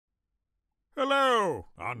Hello,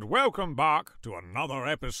 and welcome back to another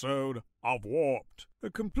episode of Warped, the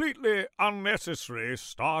completely unnecessary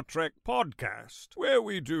Star Trek podcast, where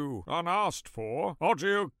we do unasked-for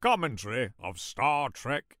audio commentary of Star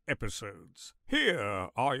Trek episodes. Here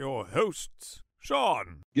are your hosts,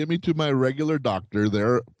 Sean. Get me to my regular doctor.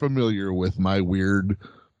 They're familiar with my weird,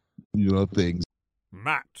 things.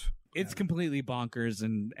 Matt. It's completely bonkers,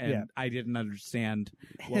 and I didn't understand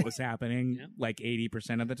what was happening like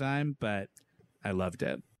 80% of the time, but I loved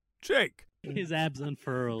it. Jake. His abs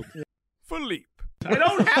unfurled. Philippe. I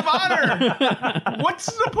don't have honor! What's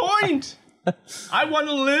the point? I want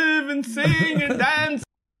to live and sing and dance.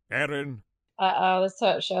 Erin. This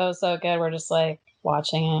show is so good, we're just like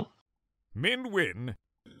watching it. Min Win.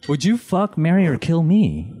 Would you fuck, marry, or kill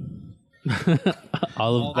me?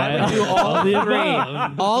 All of that. I would do all the three.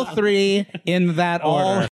 above. All three in that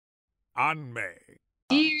order. And May.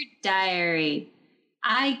 Dear Diary,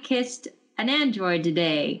 I kissed an android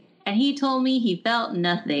today, and he told me he felt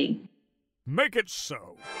nothing. Make it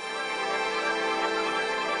so.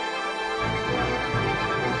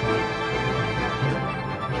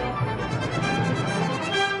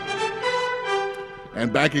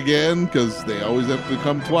 And back again, because they always have to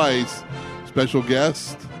come twice. Special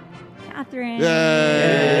guest. Catherine.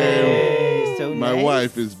 Yay! So My nice.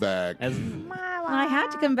 wife is back. I had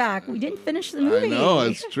to come back. We didn't finish the movie. I know,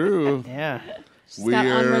 it's true. Yeah. She's got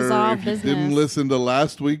unresolved If you business. didn't listen to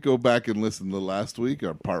last week, go back and listen to last week,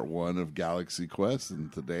 our part 1 of Galaxy Quest.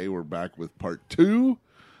 And today we're back with part 2.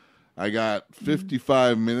 I got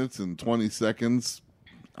 55 minutes and 20 seconds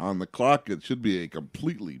on the clock. It should be a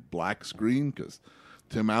completely black screen because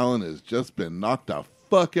Tim Allen has just been knocked the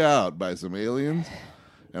fuck out by some aliens.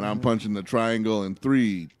 And I'm punching the triangle in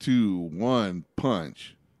 3, 2, 1,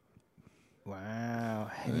 punch. Wow.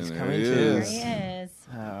 And he's And coming there he too. There is. he is.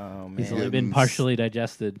 Oh, man. He's only Getting been partially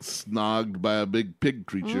digested. Snogged by a big pig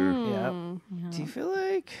creature. Yep. Do you feel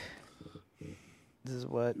like this is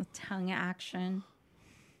what? The tongue action.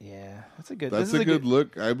 Yeah, that's a good. That's this is a good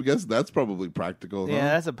look. I guess that's probably practical. Yeah, huh?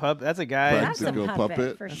 that's a pup. That's a guy. That's a Practical puppet,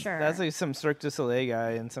 puppet. for sure. That's like some Cirque du Soleil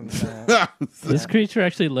guy and some. This creature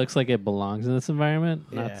actually looks like it belongs in this environment,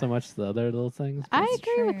 Yeah. not so much the other little things. I That's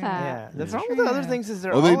agree with true. that. yeah, the That's problem with the other true. things is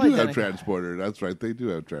they're Oh, all they do have identical. transporter. That's right. They do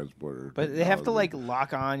have transporter. But they have to technology. like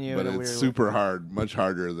lock on you. But in a it's weird super way. hard, much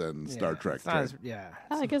harder than Yeah, Star Trek. It's not as, yeah,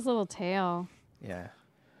 I like his little tail. yeah.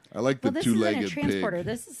 I like the Well, this isn't a two-legged transporter. pig.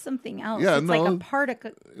 This is something else. Yeah, it's no, like a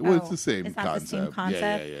particle. Well, it's the same Is that concept. the same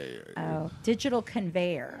concept? Yeah. Oh, digital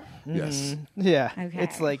conveyor. Yes. Yeah, Okay.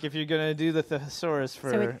 it's like if you're gonna do the thesaurus for.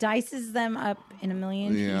 So it dices them up in a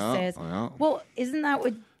million Yeah, pieces. yeah. Well, isn't that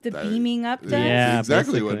what the That- beaming up does? Yeah. It's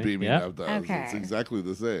exactly what basically. beaming Yep. up does. Okay. It's exactly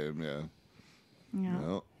the same. Yeah. Yeah.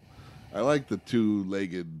 Well, I like the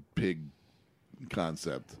two-legged pig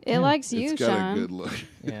concept. It likes you, It's got Sean. a good look.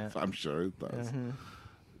 Yeah. I'm sure it does.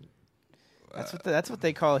 That's what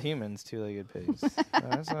they call humans, two-legged pigs.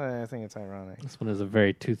 That's why I think it's ironic. This one is a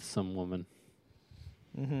very toothsome woman.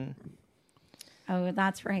 Oh,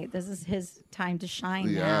 that's right. This is his time to shine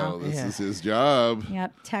Yeah, now. this Yeah. is his job.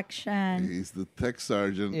 Yep, Tech Shen. He's the tech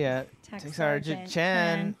sergeant. Yeah, Tech Tech Sergeant Sergeant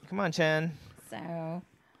Chen. Come on, Chen. So,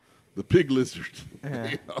 The pig lizard. Yeah.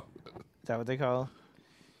 You know? Is that what they call?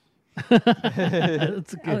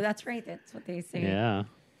 That's oh, that's right. That's what they say. Yeah.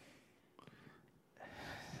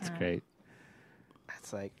 That's great.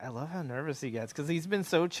 It's like I love how nervous he gets because he's been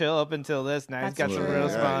so chill up until this. Now he's got That's some true. real Yeah,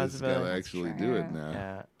 he's got responsibility. to actually do it now.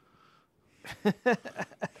 Yeah.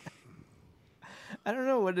 I don't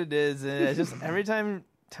know what it is. It's just every time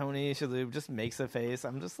Tony Shalhoub just makes a face,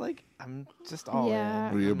 I'm just all Yeah.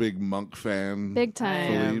 in. Are you a big Monk fan? Big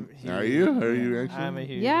time. Philippe? Are you? Are you actually? I'm a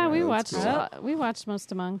huge Yeah, fan. we That's watched. cool. We watched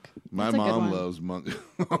most of Monk. My It's a good mom one. loves Monk.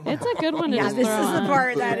 It's a good one to Yeah, just this throw is the on.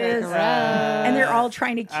 part that is. And they're all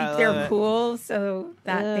trying to I keep love their it. cool so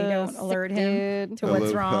that they don't Sick alert him dude. to I what's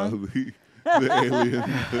love wrong. how the alien,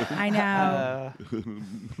 I know.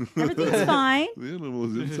 Everything's fine. the animal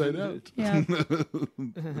is inside out Yeah.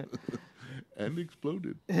 and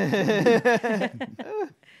exploded. Yep.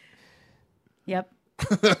 Yep.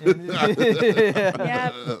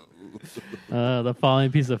 The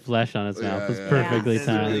falling piece of flesh on his mouth was perfectly That's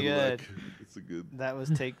timed. really good. It's a good. That was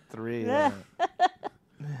take 3. Yeah.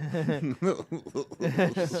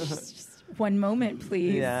 Just one moment,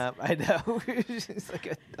 please. Yeah, I know. She's like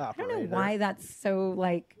an I operator. don't know why that's so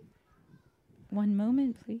like. One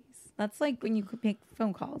moment, please. That's like when you could make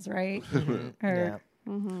phone calls, right? Yeah.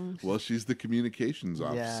 Or Well, she's the communications Yeah.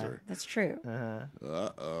 officer. that's true. Uh-huh.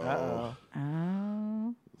 Uh-oh. Uh-oh.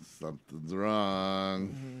 Oh. Something's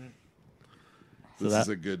wrong. So This that- is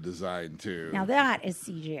a good design, too. Now that is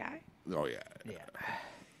CGI. Oh, yeah.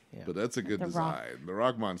 Yeah. But that's a good The design. rock. The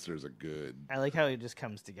rock monster is a good. I like how it just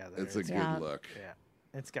comes together. It's a good Yeah. look. Yeah,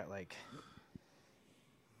 it's got like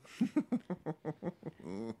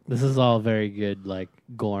This is all very good, like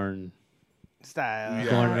Gorn, style. Yeah.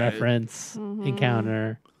 Gorn right. reference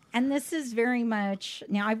encounter. And this is very much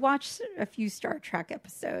now. I've watched a few Star Trek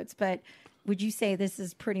episodes, but would you say this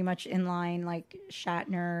is pretty much in line, like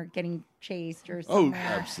Shatner getting chased or Oh, somewhere?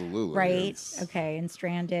 absolutely. Right. It's- Okay. And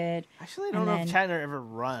stranded. Actually, I don't know if Shatner ever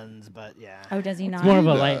runs, but yeah. Oh, does he not? It's more of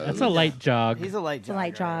a He light. does. That's a light jog. He's a light It's a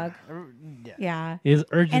light jogger. jog. Yeah. Yeah. His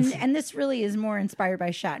urgency. And this really is more inspired by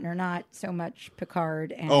Shatner, not so much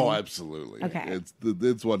Picard. And Oh, absolutely. Okay. It's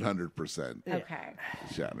 100% okay.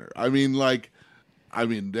 Shatner. I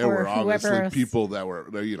mean, there Or were whoever obviously else. people that were,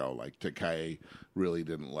 like Takei really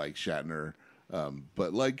didn't like Shatner.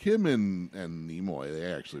 But like him and Nimoy,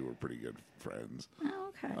 they actually were pretty good friends.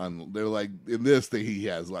 Oh, okay. They're like, in this thing, he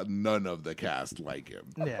has like none of the cast like him.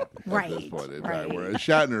 Yeah. At this Right, point in right. time. Whereas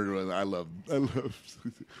Shatner, I love,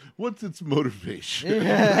 what's its motivation?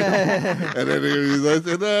 And then he's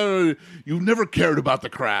like, no, you've never cared about the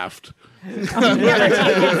craft. Never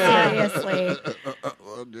take it seriously.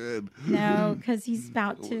 Oh, good. No, because he's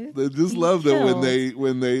about to. They just be love that killed.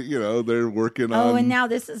 when they they're working on. Oh, and now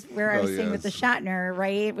this is where I Oh, was saying with the yes. Shatner,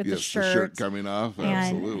 right? With yes, the shirt. coming off. And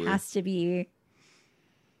Absolutely. it has to be.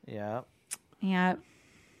 Yeah. Yeah.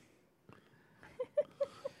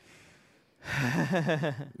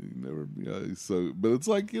 Never, so, but it's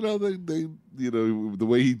like they the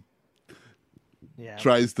way he Yeah.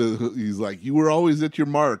 tries to. He's like, you were always at your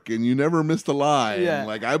mark, and you never missed a line. Yeah.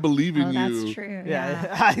 Like I believe in Oh, you. that's true.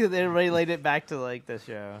 Yeah. They relate it back to like the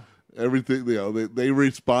show. Everything they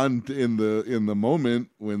respond in the moment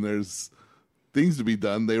when there's things to be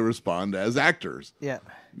done. They respond as actors. Yeah.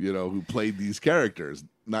 Who played these characters,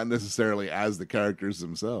 not necessarily as the characters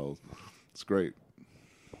themselves. It's great.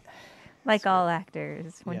 Like all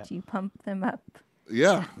actors, once Yeah. you pump them up.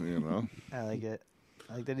 Yeah, I like it.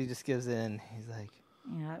 I like that he just gives in. He's like,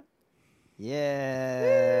 Yeah.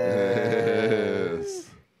 yeah. Yes.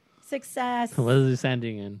 Success. What is he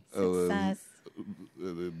sending in? Success.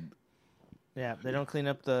 Yeah, they don't clean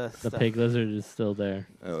up the The stuff. pig lizard is still there.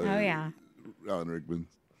 Oh yeah. Alan Rickman.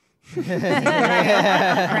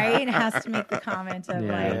 Right? It has to make the comment of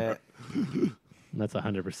Yeah. like. That's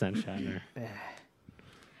 100% Shatner.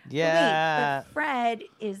 Yeah. Wait, but Fred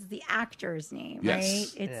is the actor's name, Yes.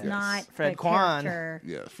 right? It's Yes. not Fred the Kwan. character.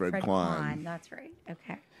 Yeah, Fred Kwan. That's right.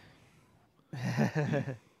 Okay.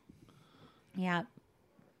 Yeah.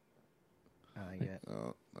 I like it.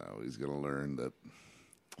 Oh, now he's gonna learn that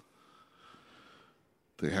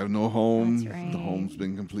they have no home. That's right. The home's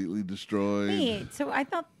been completely destroyed. Wait, so I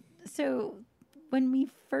thought when we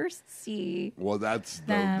first see Well, that's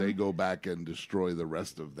them. they go back and destroy the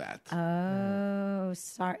rest of that.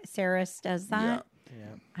 Saris does that. Yeah.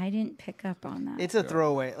 I didn't pick up on that. It's a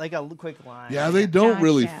throwaway, like a quick line. Yeah, they don't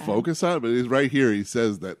really Gotcha. focus on it, but it's right here. He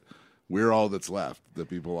says that we're all that's left. The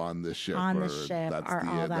people on this ship On the are- ship that's are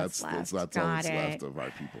all that's that's left. all Got that's it. left of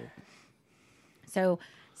our people. So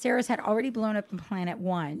Saris had already blown up the planet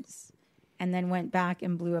once, and then went back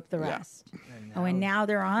and blew up the Yeah. rest. And now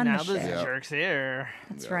they're on Now the this ship. jerk's here.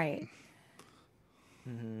 That's right.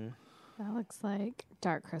 That looks like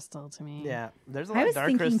Dark Crystal to me. Yeah, there's a I lot of was Dark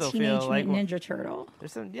thinking Crystal Teenage feel. Like Mutant Ninja Turtle.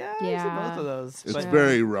 there's some, there's both of those. It's but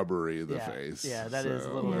very rubbery, the Yeah. face. Yeah, that is a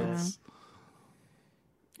so little bit. it's-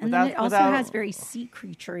 And then Without- it also without- has very sea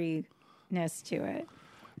creaturey-ness to it.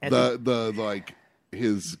 And The like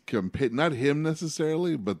his not him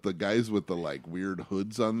necessarily, but the guys with the like weird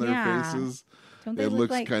hoods on their Yeah. faces. Don't they It look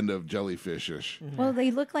looks like? kind of jellyfishish. Well, they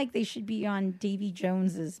look like they should be on Davy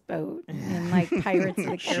Jones's boat in like Pirates of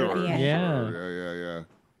the Caribbean. Yeah. Yeah.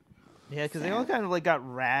 yeah, because they all kind of like got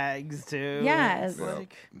rags too. Yes. It's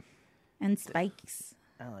like And spikes,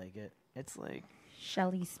 I like it. It's like,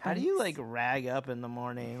 Shelly spikes. how do you like rag up in the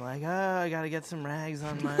morning? Like, I gotta get some rags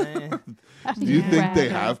on my. Do you think they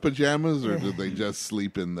Rag. have pajamas, or did they just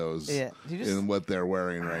sleep in those? Yeah. Do you just- in what they're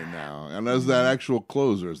wearing right now. And is that actual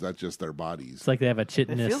clothes, or is that just their bodies? It's like they have a It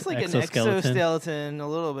chitinous feels like exoskeleton. an exoskeleton a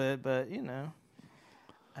little bit, but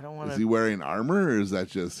I don't want Is he to. wearing armor, or is that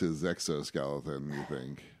just his exoskeleton? You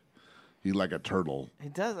think he's like a turtle? He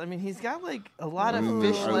does. I mean, he's got like a lot of Ooh.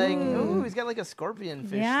 fish leg. Ooh. Ooh, he's got like a scorpion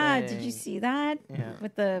fish. Yeah, thing. did you see that? Yeah.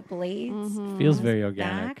 With the blades. Feels on very his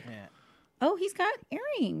organic. back. Yeah. Oh, he's got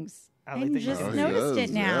earrings. I I like that you just Oh, he noticed does, it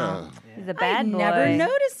now. yeah. He's a I bad boy. never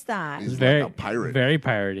noticed that. He's It's very like a pirate. very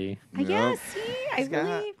piratey. I guess. See, I He's got,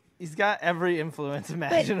 really. he's got every influence But,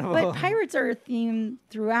 imaginable. but pirates are a theme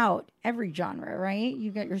throughout every genre, right? You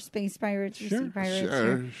got your space pirates, your sea pirates,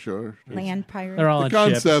 your Sure. land pirates. They're all The on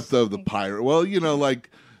concept ships. of the pirate. Well, like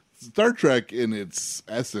Star Trek in its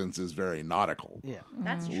essence is very nautical. Yeah.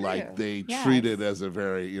 That's true. Like they Yes. treat it as a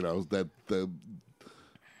very, that the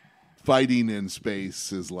fighting in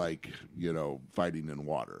space is like, fighting in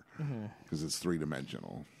water because it's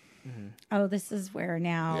 3-dimensional. Oh, this is where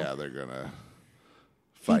now Yeah, they're gonna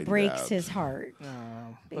he fight. breaks out. his heart,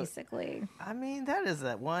 But, basically. I mean, that is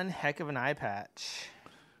that one heck of an eye patch.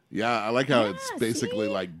 Yeah, I like how it's Yeah, basically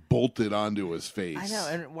see? like bolted onto his face. I know.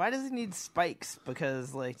 And why does he need spikes?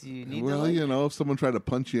 Because, like, do you need Well, to, like... if someone tried to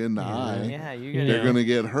punch you in the eye, Yeah, you're gonna... they're gonna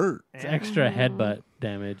get hurt. It's extra headbutt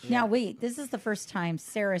damage. Now, wait, this is the first time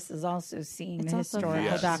Saris is also seeing It's the also historical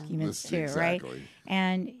Yes, documents this- too, right? exactly.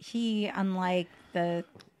 And he, unlike the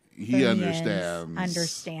He Thurians, understands.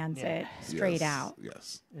 understands it straight Yes, out.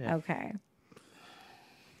 Yes. Yeah. Okay.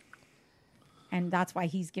 And that's why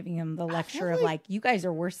he's giving him the lecture of like, you guys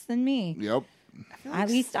are worse than me. Yep. At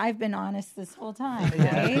least I've been honest this whole time,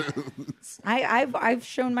 right? I've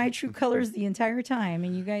shown my true colors the entire time,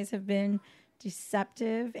 and you guys have been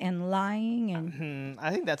deceptive and lying and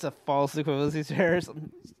I think that's a false equivalency to Harris.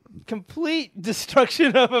 Complete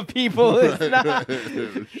destruction of a people is not...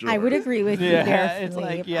 Sure. I would agree with you Yeah, there, it's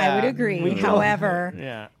Philippe. like, yeah, I would agree. we don't- However,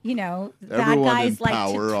 Yeah. that Everyone guy's in like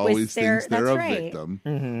power to always twist their. thinks they're That's a right.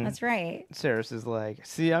 victim. That's right. Saris is like,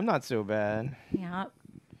 see, I'm not so bad. Yeah.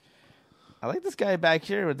 I like this guy back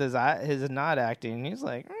here with his not acting. He's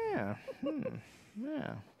like, yeah.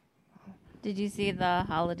 Yeah. Did you see the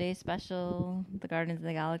holiday special, the Guardians of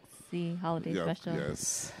the Galaxy holiday Yep, special?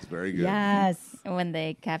 yes, it's very good. Yes. And when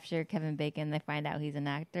they capture Kevin Bacon, they find out he's an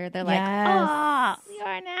actor. They're like, Yes. "Oh, you're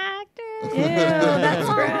an actor." Ew, that's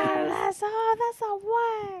gross. That's the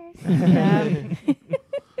worst.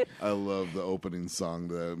 I love the opening song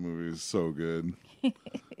to that movie. It's so good.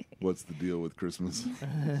 What's the deal with Christmas?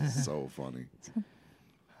 So funny.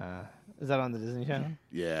 Is that on the Disney Channel?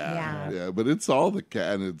 Yeah. But it's all the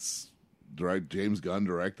cat, and it's James Gunn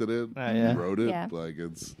directed it, yeah. wrote it. Yeah. Like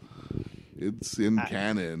it's in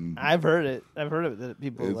canon. I've heard it. That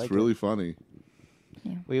people It's like really it. funny.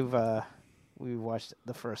 We've watched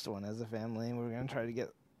the first one as a family, and we're gonna try to get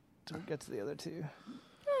to the other two.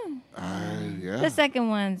 Yeah. The second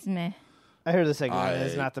one's meh. I heard the second one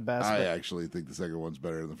is not the best. I but actually think the second one's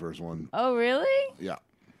better than the first one. Oh, really? Yeah.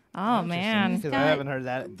 Oh, man. because I haven't heard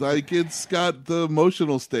that. Like it's got the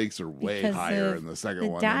emotional stakes are way Because higher of in the second the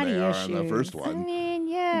one than they daddy are in the first issues. I one. mean,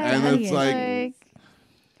 yeah. And Daddy it's like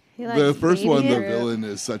He the likes first one, baby the Groot. villain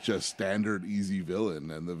is such a standard, easy villain,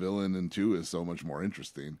 and the villain in 2 is so much more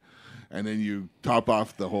interesting. And then you top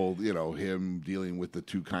off the whole, him dealing with the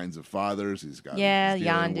two kinds of fathers. He's dealing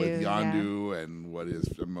with Yondu and what his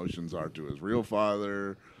emotions are to his real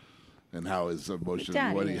father, and how his emotions,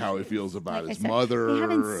 Daddy how he feels about Like I his said, mother. We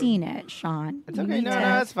haven't seen it, Sean. It's You okay. need No, to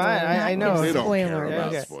that's fine. I know. not They give don't care spoilers. about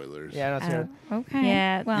Okay. spoilers. Yeah, that's fair. Okay.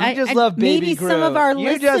 Yeah. Well, You just love Baby maybe Groot. some of our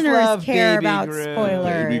You just listeners love care Baby about Groot.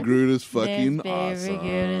 spoilers. Baby Groot is fucking Baby awesome.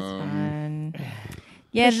 Groot is fun.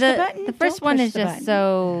 Yeah, Push the button, the first don't one push is the just button.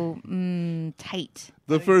 so tight.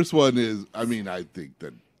 The first one is, I think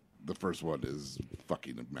that the first one is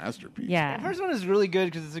fucking a masterpiece. The Yeah. first one is really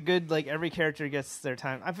good because it's a good, like, every character gets their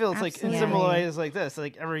time. I feel it's like in Absolutely. similar ways like this.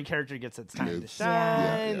 Like every character gets its time to It's- shine.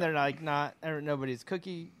 yeah. They're like nobody's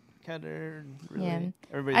cookie cutter. Really. Yeah.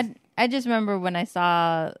 Everybody's I just remember when I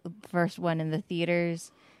saw the first one in the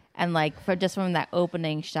theaters, and like from that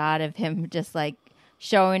opening shot of him just like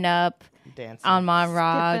showing up dancing on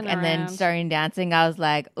Monrog Skipping and then around. starting dancing, I was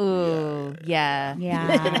like, ooh, yeah.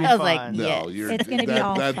 Yeah. It's gonna be I was fun. like, No, yes. you're, It's gonna be that,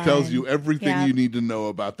 all that fun. tells you everything Yeah. you need to know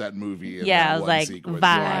about that movie. In Yeah, that I was one like, sequence.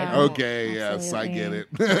 vibe. You're like, okay, yes, I get it.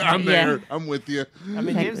 I'm Yeah. there. I'm with you. I mean,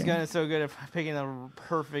 Exactly. James Gunn is so good at picking the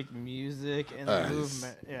perfect music and the Yes.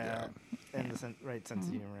 movement. Yeah. And the right sense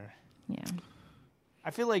of humor. Yeah. I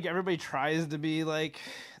feel like everybody tries to be like.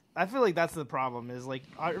 I feel like that's the problem. Is like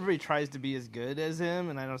everybody tries to be as good as him,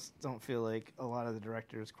 and I just don't feel like a lot of the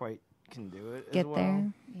directors quite can do it. Get as well.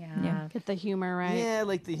 there. Yeah. Get the humor right. Yeah,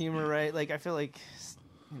 like the humor, right? Like I feel like,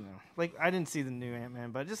 like I didn't see the new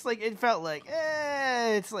Ant-Man, but just like it felt like,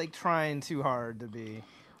 it's like trying too hard to be.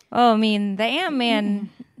 Oh, I mean, the Ant-Man,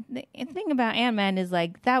 the thing about Ant-Man is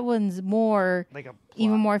like that one's more, Like a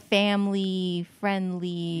even plot. more family friendly.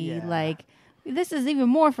 Yeah. Like this is even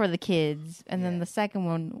more for the kids. And then the second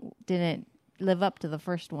one didn't live up to the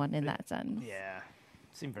first one in that sense. Yeah,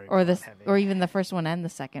 seemed very Or plot heavy. or even the first one and the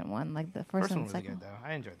second one. Like the first first one and was second. good though.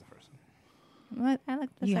 I enjoyed the first one. I like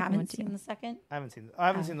the You second one haven't too. seen the second? I haven't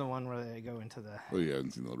seen the one where they go into the. Oh, you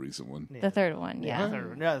haven't seen the recent one. Yeah, The third one, yeah, yeah. the third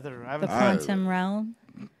one. Yeah, the third one. I haven't The seen it. Quantum Realm.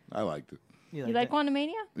 I liked it. You like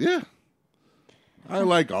Quantumania? Yeah. I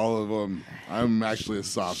like all of them. I'm actually a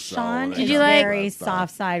soft Sean sell. is you like- very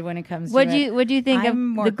soft side when it comes What to do it. you What do you think I'm of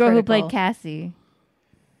more the girl who played critical. Cassie?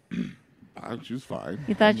 She was fine.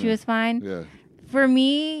 You thought she was fine? Yeah. For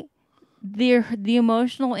me, the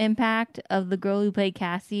emotional impact of the girl who played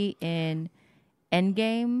Cassie in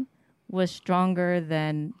Endgame was stronger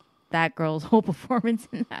than that girl's whole performance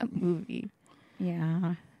in that movie.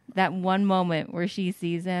 Yeah. That one moment where she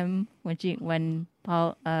sees him when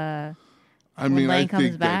Paul I when mean, I Lane comes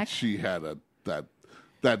think back. that she had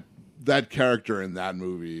that character in that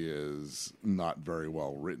movie is not very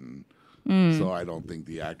well written. So I don't think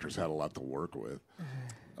the actress had a lot to work with.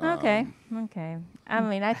 Okay. I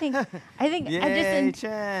mean, I think I Yay, just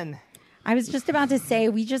Chen. I was just about to say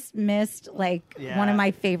we just missed like one of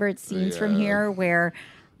my favorite scenes from here where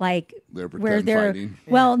like They're where pretend they're fighting.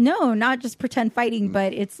 well no not just pretend fighting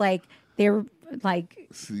but it's like they're like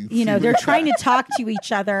they're trying to talk to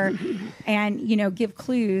each other and give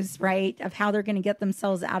clues right of how they're going to get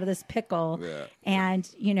themselves out of this pickle and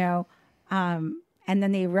and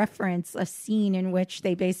then they reference a scene in which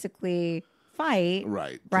they basically fight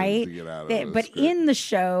Right. right To get out of but this in the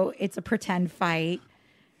show it's a pretend fight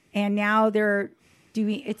and now they're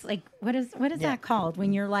doing it's like what is that called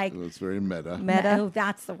when you're like It's very meta. oh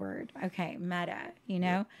that's the word okay meta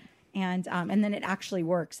and then it actually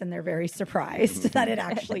works and they're very surprised that it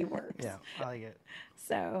actually works Yeah, I like it.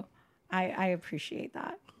 so I appreciate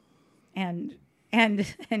that and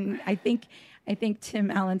I think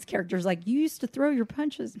Tim Allen's character is like you used to throw your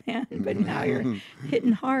punches man but now you're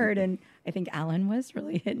hitting hard and I think Allen was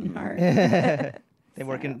really hitting hard.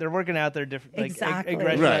 They're working out their different Exactly.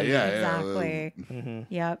 aggression. Right, yeah. Exactly. Mhm.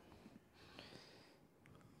 Yep.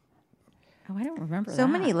 Oh, I don't remember so that.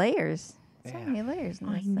 many layers. So many layers. In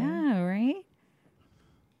I this thing. know, right?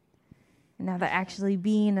 And now they're actually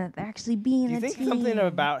being a Do you a think team. something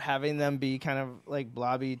about having them be kind of like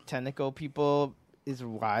blobby tentacle people is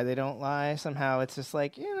why they don't lie? Somehow it's just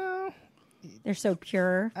like, they're so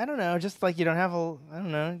pure. I don't know, just like you don't have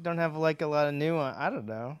like a lot of nuance. I don't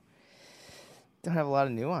know. Don't have a lot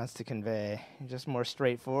of nuance to convey. You're just more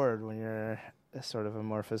straightforward when you're a sort of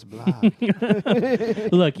amorphous blob.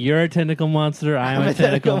 Look, you're a tentacle monster. I'm a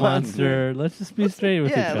tentacle monster. Let's just be straight with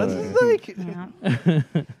each let's other. just like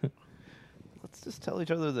let's just tell each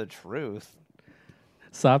other the truth.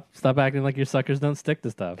 Stop acting like your suckers don't stick to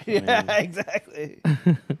stuff. I Yeah, mean, exactly.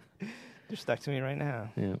 You're stuck to me right now.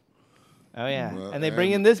 yeah. Oh yeah, Well, and they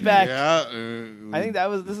bring in this back. Yeah. I think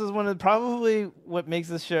this is one of probably what makes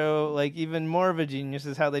this show like even more of a genius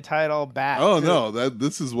is how they tie it all back. Oh to- no!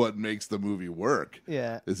 This is what makes the movie work.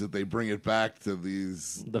 Yeah. Is that they bring it back to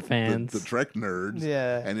the fans, the Trek nerds.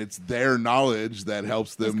 Yeah. and it's their knowledge that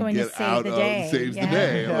helps them going to get save out the of day. saves Yeah. the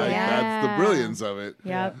day. Like that's the Yeah. brilliance of it.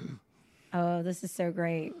 Yep. Oh, this is so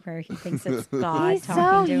great. Where he thinks it's God He's talking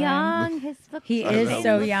so to him. young. His look He I is know.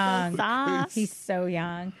 so young. soft. He's so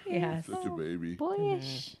young. Yes. Such a baby.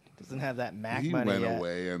 boyish. Doesn't have that Mac He money went yet.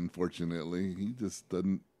 away. Unfortunately, he just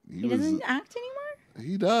doesn't. He doesn't act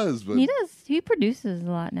anymore. He does, but He does. He produces a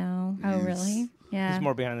lot now. Oh, really? Yeah. He's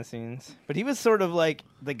more behind the scenes, but he was sort of like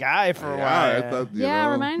the guy for a Yeah, while. I thought, you Yeah,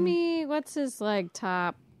 know, remind me, what's his like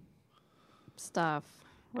top stuff?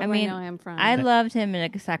 What do I know him from? I loved him in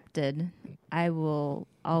Accepted. I will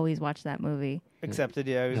always watch that movie. Accepted,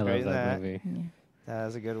 yeah, he was I great love in that that. movie. That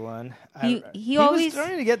was a good one. He was always-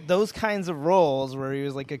 starting to get those kinds of roles where he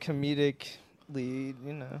was like a comedic lead,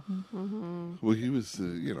 Well, he was,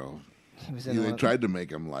 you know, He was in they one- tried to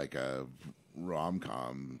make him like a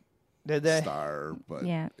rom-com Did they? star, but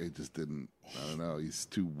Yeah. it just didn't. I don't know. He's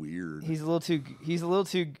too weird. He's a little too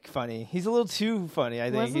funny. He's a little too funny, I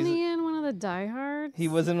think. Wasn't he in one of the Die Hards? He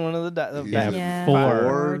was in one of the Yeah,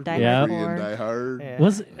 Four, Die yeah. Hard Three 4. and Die Hard. Yeah.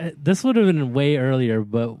 Was this would have been way earlier,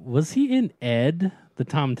 but was he in Ed, the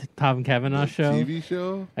Tom Cavanaugh show? TV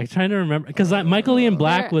show? I'm trying to remember because Michael Ian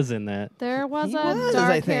Black There- was in that, There was He a was, I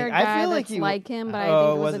dark-haired think. I guy feel like that's he like him, but I Oh,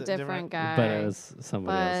 think it was was a it different different? guy. but it was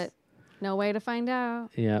somebody But else. no way to find out.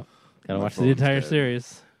 Yeah, gotta My watch the phone's entire dead.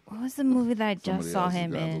 series. What was the movie that I just Somebody saw else is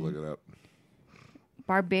him gonna have to look in? it up.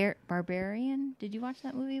 Barbarian? Did you watch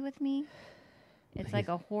that movie with me? It's like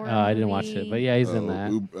a horror I didn't watch it, but yeah, he's in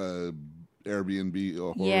that. Airbnb.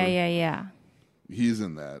 Horror. Yeah. He's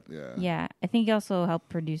in that. Yeah. Yeah. I think he also helped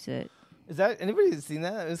produce it. Is that anybody seen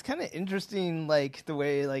that? It was kind of interesting, like the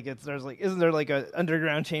way like isn't there like a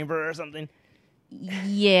underground chamber or something?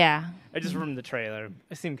 Yeah. I just from the trailer.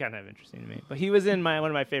 It seemed kind of interesting to me. But he was in one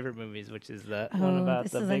of my favorite movies, which is the one about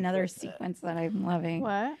this the is Bigfoot. another sequence that I'm loving.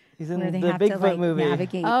 What? He's in where they the have Bigfoot to like movie.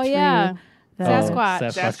 navigate. Oh, through yeah. the- Sasquatch.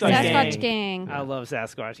 Sasquatch Gang. I love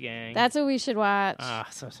Sasquatch Gang. That's what we should watch.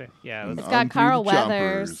 so sick. Yeah, It's let's- got On Carl through the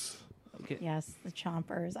Weathers. chompers. Yes, the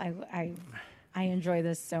chompers. I enjoy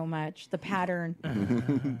this so much. The pattern.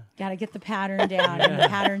 Got to get the pattern down. And the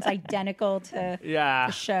pattern's identical to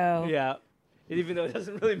the show. Yeah. And even though it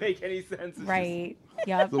doesn't really make any sense. Right.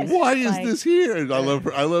 Yep. Why is this here? And I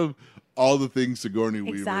love all the things Sigourney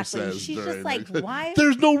Weaver Exactly. says. She's during just like, it. why?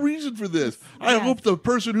 There's no reason for this. I Yes. hope the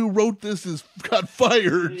person who wrote this got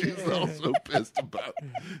fired. She's also pissed about it.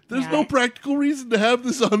 There's no practical reason to have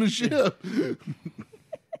this on a ship.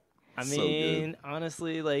 I So mean,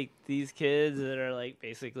 honestly, like these kids that are like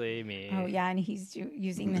basically me. Oh, yeah. And he's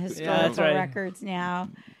using the that's historical right. records now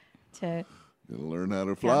to Gotta learn how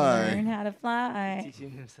to fly. learn how to fly.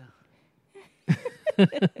 Teaching himself.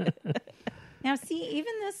 Now, see,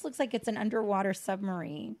 even this looks like it's an underwater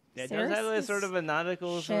submarine. Yeah, it does have a sort of a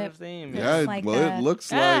nautical sort of ship theme. Yeah, it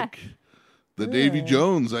looks like the Davy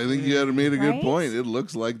Jones. I think you had made a good Right? point. It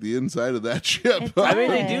looks like the inside of that ship. I mean,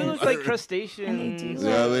 they do look like crustaceans.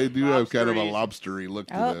 Yeah, they do have kind of a lobstery. lobstery look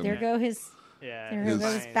to Oh, them. there go his. Yeah, there his-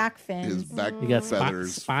 go his back fins. his back You got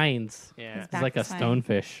feathers. spines. Yeah. It's like a back spine.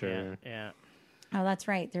 stonefish. Or... Yeah. Oh, that's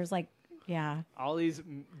right. There's like, yeah, All these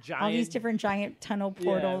giant. all these different giant tunnel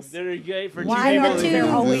portals. Yeah, they're great for Why two are people. there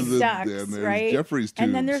always There's a- ducks, and there's right? Jeffrey's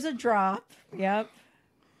And then tubes. there's a drop. Yep.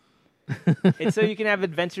 It's so you can have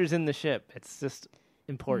adventures in the ship. It's just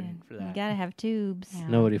important for You that. gotta have tubes. Yeah.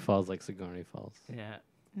 Nobody falls like Sigourney falls. Yeah.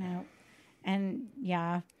 No. And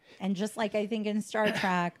yeah. And just like I think in Star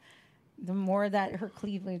Trek, the more that her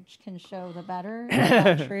cleavage can show, the better. Is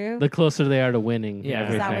that true? The closer they are to winning. Yeah.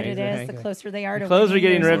 Is that what everything. it is? The closer they are to Clothes are winning,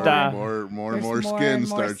 getting there's ripped off. More and there's more skin and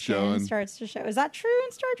more starts skin showing. starts to show. Is that true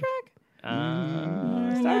in Star Trek?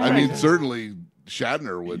 I mean, certainly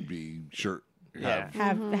Shatner would be sure Yeah.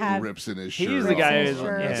 Have rips in his shirt. He's the guy who's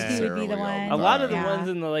He would be the one. A lot of the Yeah. ones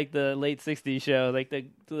in the late '60s show,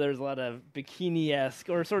 there's a lot of bikini-esque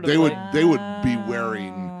or sort of. They would Oh. be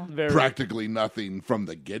wearing Very- practically nothing from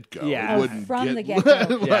the get-go. Yeah. It wouldn't from get, the get-go.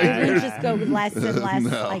 like, It would just go less and less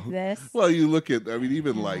No. like this. Well, you look at, I mean,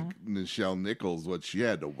 even like Nichelle Nichols, what she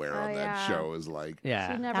had to wear on that yeah. show is like,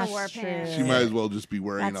 Yeah. She never That's wore true. pants. she might as well just be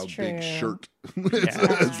wearing That's a big true. shirt. That's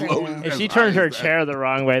as true. low as If she high turned her as that. chair the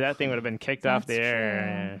wrong way, that thing would have been kicked off the That's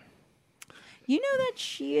air. You know that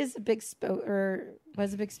she is a big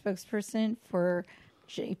was a big spokesperson for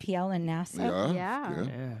JPL and NASA. Yeah.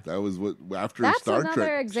 That was what after That's Star another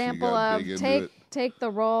Trek. example she got of big into it. take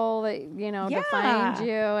the role that Yeah. defined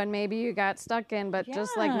you, and maybe you got stuck in, but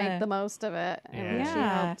just like Yeah. make the most of it. And she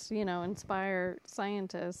Yeah. helped, inspire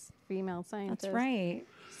scientists, female scientists. That's right.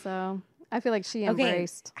 So I feel like she Okay,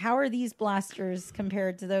 embraced. how are these blasters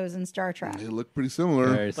compared to those in Star Trek? They look pretty similar.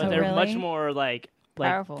 Very But they're really? much more like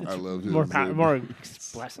Powerful. I love more his, more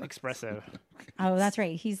expressive. Oh, that's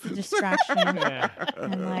right. He's the distraction.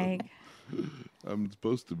 And like, I'm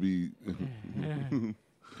supposed to be.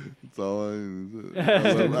 It's all I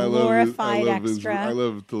love. Glorified extra. I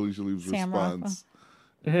love Talisha Leaves' Sam response.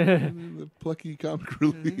 The plucky comic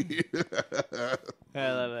relief.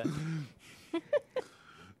 I love it.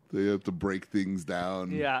 They have to break things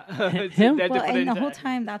down. Yeah. Him? They had to well, put and the into- whole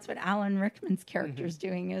time that's what Alan Rickman's character's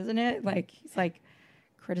doing, isn't it? Like he's like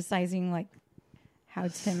criticizing like how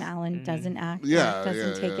Tim Allen doesn't act, Yeah,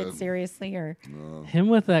 doesn't yeah, take yeah. it seriously, or Him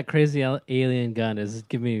with that crazy alien gun is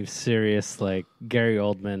giving me serious like Gary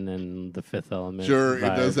Oldman and The Fifth Element. Sure, it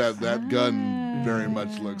does vibes. have that gun. Very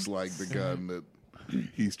much looks like the gun that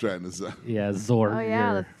he's trying to sell. Yeah, Zorg. Oh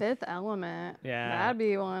yeah, or- the Fifth Element. Yeah. That'd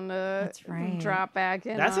be one to That's right. drop back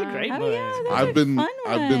in. That's a on. great oh one. yeah, those I've are been fun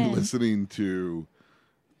ones. listening to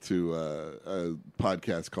a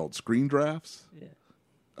podcast called Screen Drafts. Yeah.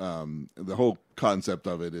 The whole concept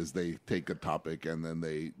of it is they take a topic and then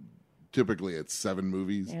they typically it's 7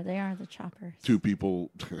 movies. There they are, the choppers, 2 people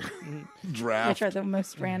draft which are the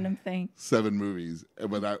most random thing. 7 movies.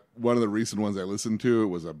 But one of the recent ones I listened to, it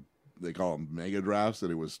was they call them mega drafts,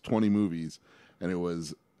 and it was 20 movies, and it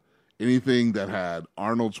was anything that had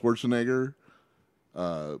Arnold Schwarzenegger,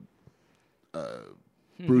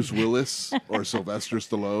 Bruce Willis, or Sylvester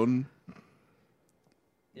Stallone.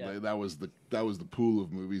 Yeah. That was the pool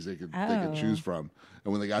of movies they could Oh. choose from.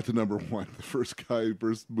 And when they got to number 1, the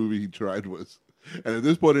first movie he tried was, and at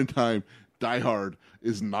this point in time, Die Hard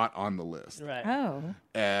is not on the list. Right. Oh,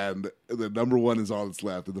 And the number 1 is all that's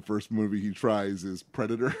left. And the first movie he tries is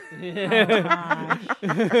Predator. gosh.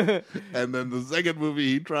 And then the second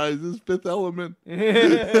movie he tries is Fifth Element.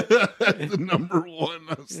 The number 1.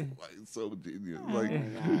 I was like, so genius. Like,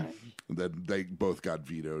 and then they both got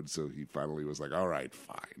vetoed. So he finally was like, all right,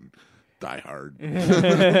 fine. Die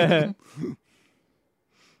Hard.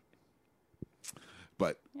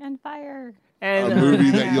 But And fire. a And movie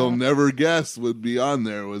that you'll never guess would be on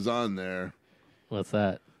there was on there. What's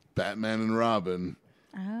that? Batman and Robin.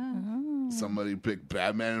 Oh. Somebody picked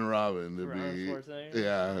Batman and Robin to Arnold be. Schwarzenegger?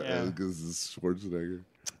 Yeah, because it's Schwarzenegger.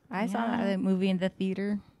 I saw that movie in the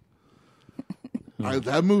theater.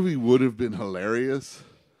 That movie would have been hilarious,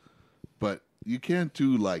 but you can't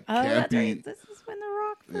do like That's campy. right. This is when the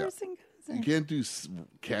Rock person comes in. You can't do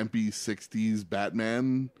campy '60s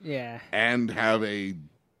Batman. Yeah. And have a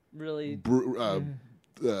Really.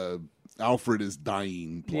 Alfred is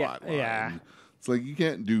dying plot line. Yeah. It's like you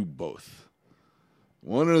can't do both.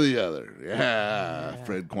 One or the other. Yeah.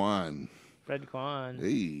 Fred Kwan. Fred Kwan.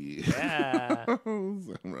 Hey. Yeah.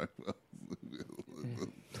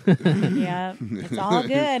 Yeah, it's all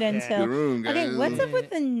good until. Good room, Okay, guys. what's up with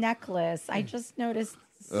the necklace? I just noticed.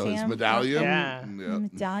 Oh, his Sam medallion? Yeah.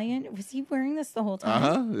 Medallion? Was he wearing this the whole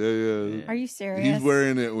time? Yeah. Are you serious? He's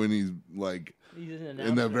wearing it when he's like He's an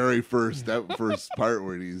in the announcer. very first part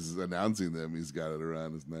where he's announcing them. He's got it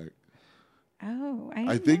around his neck. Oh,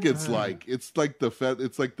 I think it's like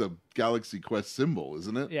the Galaxy Quest symbol,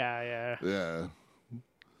 isn't it? Yeah. Yeah.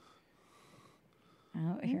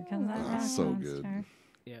 Oh, here comes that rock so monster. good.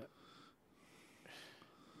 Yeah.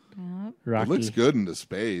 Yep. It looks good into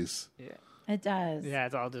space. Yeah. It does. Yeah,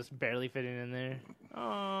 it's all just barely fitting in there.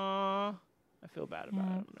 Aww. I feel bad about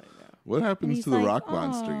him right now. What happens He's to the like, rock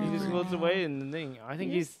monster? He you just think? floats away in the thing. I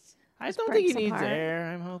think He's- I just don't think he breaks needs apart. air.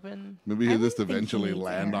 I'm hoping. Maybe he'll I just don't think he eventually needs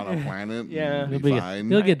land air. on a planet. Yeah. and He'll be get, fine.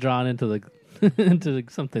 he'll get drawn into the into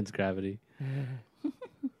something's gravity.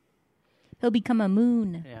 He'll become a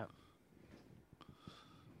moon. Yeah.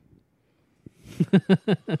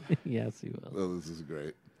 Yes, he will. Oh, this is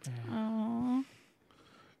great. Aww.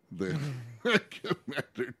 The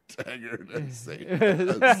Commander Taggart and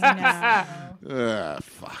Satan. I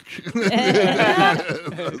Fuck.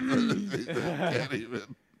 Can't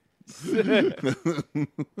even.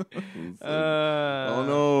 Oh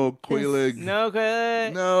no, Quaalig. No,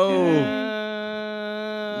 Quaalig. No.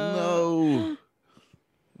 No.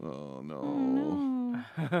 No. Oh no.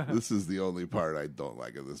 This is the only part I don't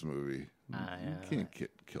like of this movie. You can't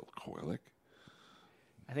kill Quaalig.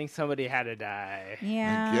 I think somebody had to die.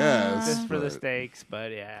 Yeah. I guess. Just for the but- stakes,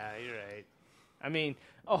 but yeah, you're right. I mean,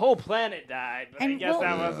 a whole planet died, but I guess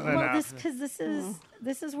that wasn't enough.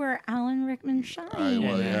 This is where Alan Rickman shines.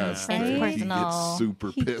 Yes, right? he gets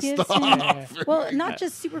super He pissed gives you- off. well, not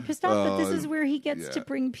just super pissed off, but this is where he gets to yeah.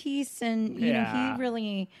 bring peace, and you know Yeah.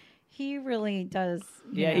 he really does.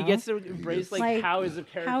 you Yeah, he know? gets to embrace like how his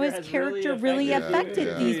character how his has character really really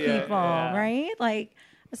affected these Yeah, people, yeah. right? Like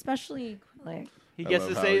especially like He I gets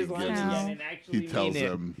love to how say he his lines gives again his- and actually He tells mean it.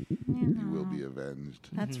 him he will be avenged.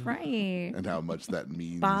 that's right. And how much that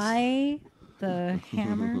means. By the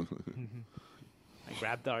hammer. Like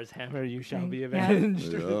Rabdar's hammer, you shall be Yeah.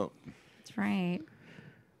 avenged. Yeah. That's right.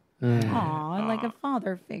 Uh, Aw, like a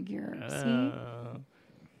father figure. See?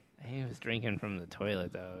 He was drinking from the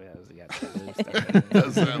toilet though. That was, he got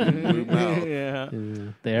Does have a blue mouth. Yeah.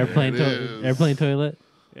 the airplane There it is. airplane toilet.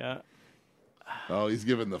 Yeah. Oh, he's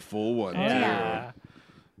giving the full one. Oh, too. yeah.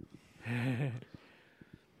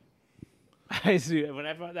 I see. When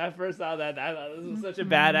I first saw that, I thought this was such a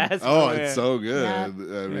badass. Oh, moment. it's so good. Yep.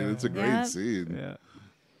 I mean, it's a great Yep. scene. Yeah.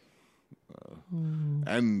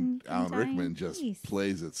 And Alan dying Rickman just peace.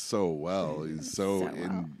 plays it so well. He's so, So in.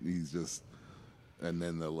 well. He's just. And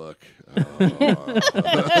then the look.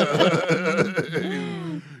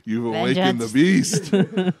 You've awakened the beast.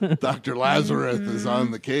 Dr. Lazarus is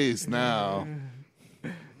on the case now.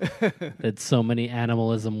 It's so many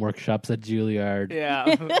animalism workshops at Juilliard. Yeah.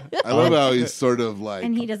 I love how he's sort of like.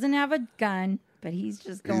 And he doesn't have a gun, but he's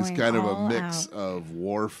just going. He's kind of a all mix out. of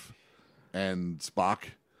Worf and Spock.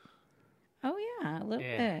 Oh yeah, a little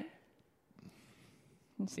Yeah. bit.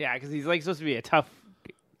 Yeah, because he's like supposed to be a tough.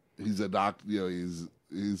 He's a doctor. You know,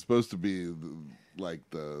 he's supposed to be like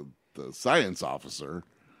the science officer,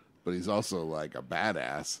 but he's also like a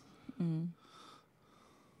badass.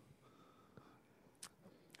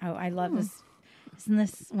 Oh, I love this. Isn't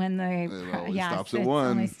this when they? It only yeah, stops so at it one.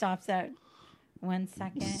 Only stops at 1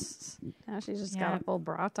 second. Now she's just Yeah. got a full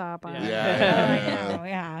bra top on. Yeah. Oh,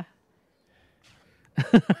 yeah.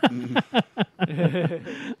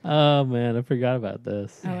 Oh man, I forgot about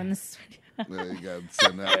this. Oh, and this. You got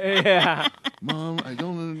sent out. Yeah. Mom, I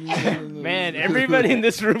don't know. Man, everybody in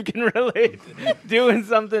this room can relate. Doing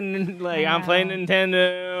something like I'm playing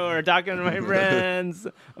Nintendo or talking to my friends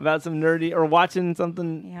about some nerdy or watching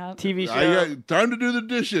something Yep. TV show. I got time to do the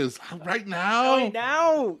dishes right now. Right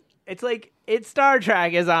now, it's like it's Star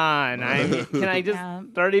Trek is on. Can I just Yeah.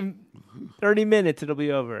 30 minutes? It'll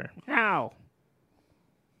be over. Now.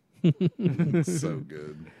 So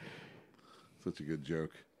good. Such a good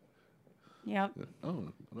joke. Yep. Oh,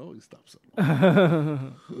 no, he stops it.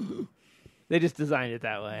 They just designed it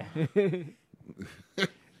that way.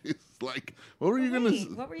 It's like, what were you going to say?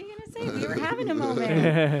 What were you going to say? We were having a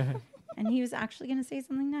moment. And he was actually going to say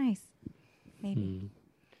something nice. Maybe.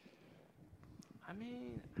 I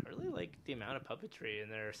mean, I really like the amount of puppetry in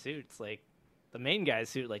their suits. Like, the main guy's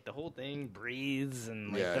suit, like, the whole thing breathes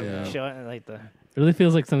and, like, showing, like, the... It really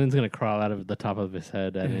feels like something's going to crawl out of the top of his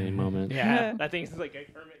head at any moment. Yeah, that thing's like a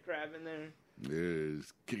hermit crab in there.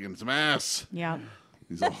 He's kicking some ass. Yeah.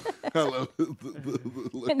 He's all, I love the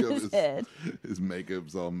look In of his head. His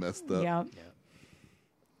makeup's all messed up. Yep.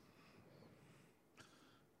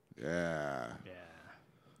 Yeah.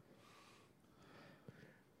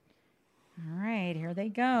 All right, here they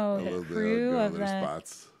go. I The love crew of their the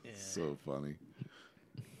spots. So funny.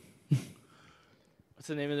 What's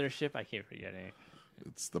the name of their ship? I keep forgetting.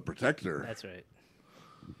 It's the Protector. That's right.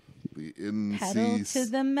 The Pedal to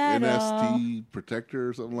the metal. NST Protector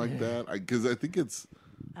or something like that. Because I think it's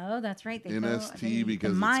Oh, that's right. They NST go,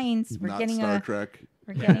 because the mines. it's We're not getting Star a Trek.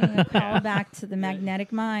 We're getting a call back to the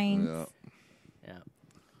magnetic mines.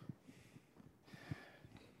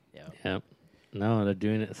 Yep. No, they're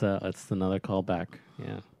doing it. So it's another callback.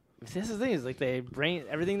 Yeah. This is the thing, is like they bring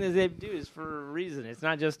everything that they do is for a reason. It's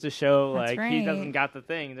not just to show That's like he right. doesn't got the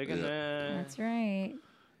thing. They're gonna. That's right.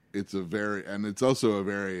 It's also a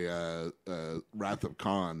very Wrath of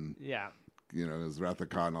Khan. Yeah. You know, because Wrath of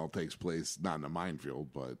Khan all takes place not in a minefield,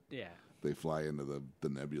 but they fly into the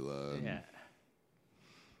nebula. And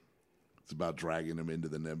it's about dragging them into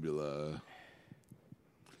the nebula.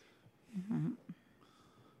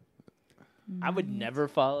 I would never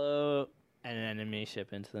follow an enemy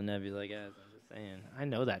ship into the nebula, guys. I'm just saying. I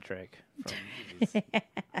know that trick from movies.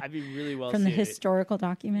 I'd be really well From the suited. historical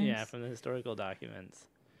documents. Yeah, from the historical documents.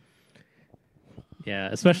 Yeah,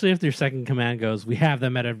 especially if your second command goes, we have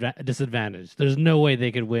them at a disadvantage. There's no way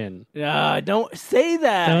they could win. Don't say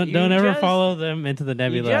that. Don't ever follow them into the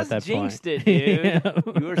nebula at that point. You just jinxed it, dude. Yeah.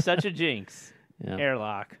 You are such a jinx. Yeah.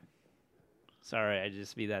 Airlock. Sorry, I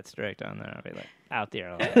just be that strict on there. I'll be like, out the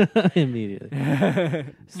airlock. Immediately.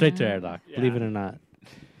 Straight to airlock, believe it or not.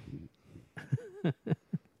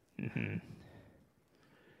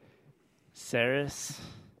 Ceres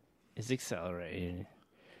is accelerating.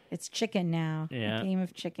 It's chicken now. Yeah. A game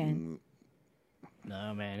of chicken.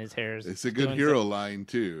 No, man, his hair is... It's a good hero line,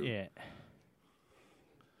 too. Yeah.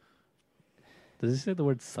 Does he say the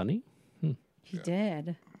word sunny? He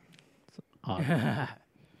did. Odd.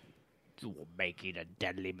 You are making a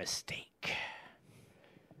deadly mistake.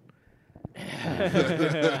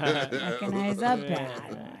 Recognize a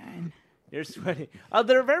bad one. You're sweating. Oh,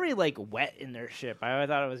 they're very like wet in their ship. I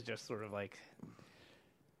thought it was just sort of like.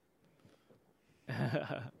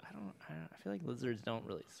 I feel like lizards don't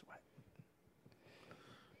really sweat.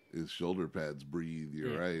 His shoulder pads breathe.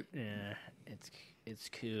 You're right. Yeah, it's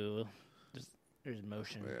cool. There's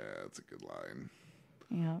motion. Yeah, that's a good line.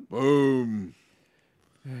 Yeah. Boom.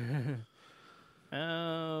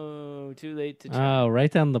 Oh, too late to. Oh,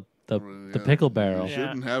 right down the pickle barrel. You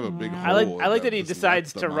shouldn't have a big hole. I like that he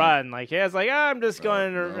decides to run. Like, yeah, it's like, I'm just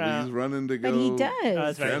going to. No, he's running to go. But he does. Oh,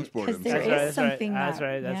 that's right. Transport Because himself. there is something That's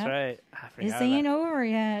right. That's yep. right. I forgot This about ain't that. over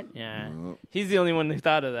yet. Yeah, Oh. he's the only one who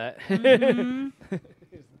thought of that. Mhm.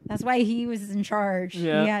 That's why he was in charge.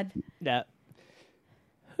 Yeah. He had. Yeah.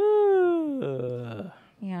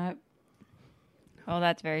 Yeah. Oh,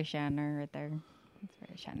 that's very Shatner right there. That's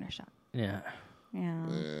very Shatner shot. Yeah. Yeah.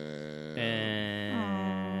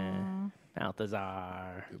 And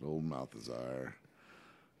Balthazar. Good old Balthazar.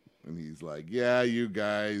 And he's like, yeah, you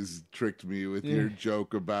guys tricked me with your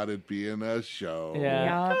joke about it being a show. Yeah.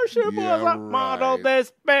 Yep. Our ship Yeah, was a model right.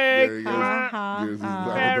 this There big. he goes. Uh-huh. There's his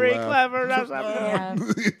Very laugh. clever.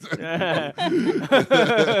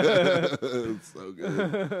 It's so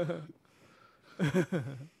good.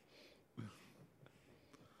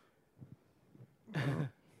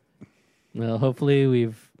 Well,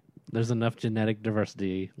 hopefully there's enough genetic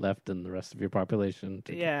diversity left in the rest of your population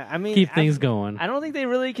to Yeah, I mean, keep things going. I don't think they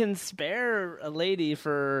really can spare a lady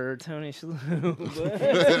for Tony Shalhoub.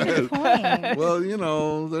 Well, you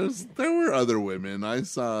know, there were other women. I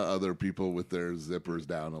saw other people with their zippers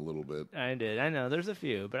down a little bit. I did. I know. There's a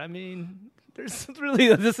few, but I mean, there's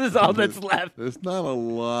really this is all that's left. There's not a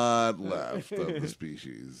lot left of the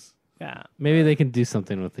species. Yeah. Maybe they can do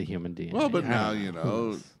something with the human DNA. Well, but I now, don't you Who know,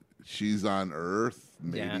 knows? she's on Earth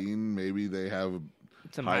mating. Yeah. Maybe they have a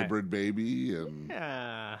Some hybrid baby and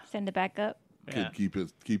Yeah. Send it back up. Yeah.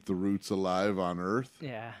 could keep the roots alive on Earth.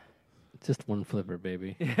 Yeah. Just one flipper,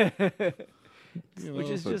 baby. You Which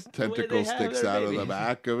know, is if a just the way they tentacle have sticks their out of the babies.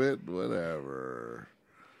 back of it, whatever.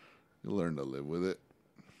 You learn to live with it.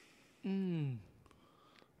 And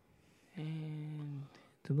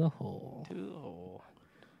To the hole. to the hole.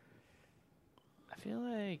 I feel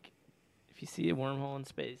like if you see a wormhole in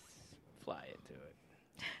space, fly into it.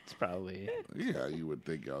 It's probably Yeah, you would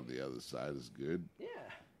think on the other side is good.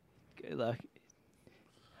 good luck.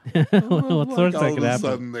 What sorts All that of could a happen?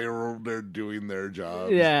 sudden they're doing their job.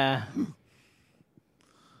 Yeah.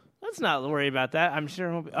 Let's not worry about that. I'm sure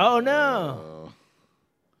it won't be. Oh no.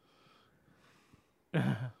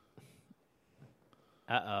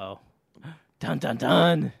 Uh-oh. Dun dun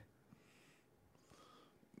dun.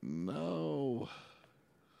 No.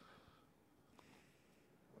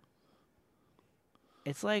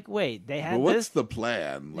 It's like, wait, they had But what's this. the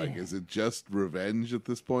plan? Like, is it just revenge at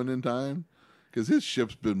this point in time? Because his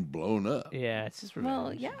ship's been blown up. Yeah, it's just revenge.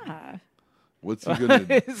 Well, yeah. What's he gonna?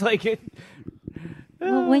 It's like it.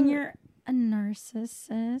 Well, when you're a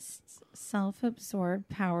narcissist, self-absorbed,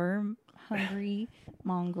 power-hungry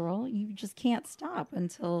mongrel, you just can't stop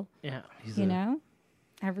until Yeah.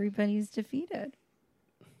 everybody's defeated.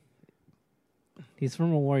 He's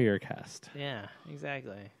from a warrior cast. Yeah,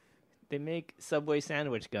 exactly. They make Subway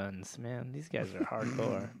sandwich guns. Man, these guys are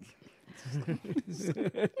hardcore.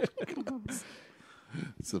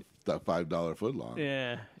 It's that $5 footlong.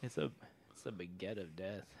 Yeah, it's a baguette of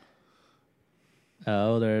death.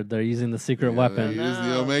 Oh, they're using the secret They weapon. use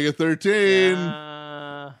the Omega 13.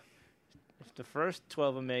 If the first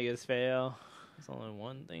 12 Omegas fail, there's only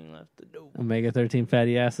one thing left to do. Omega 13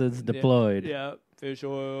 fatty acids deployed. Yeah, fish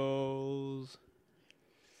oils.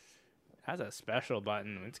 Has a special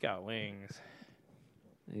button. It's got wings.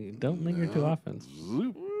 You don't linger too often.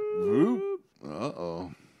 Zoop, zoop.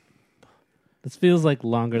 Uh-oh. This feels like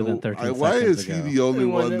longer than 13 seconds Why is he ago. the only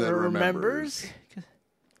one that remembers?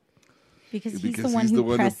 Because he's the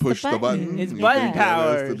one who pushed the button. It's You button think that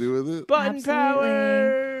has powers. to do with it? Button Absolutely.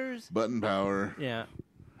 powers. Button power. Yeah.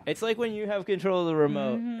 It's like when you have control of the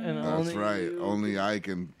remote. Mm-hmm. And That's only right. you- Only I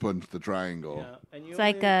can punch the triangle. Yeah. And you It's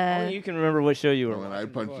like only you can remember what show you were When I watching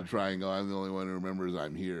punch before. the triangle, I'm the only one who remembers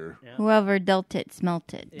I'm here. Whoever dealt it,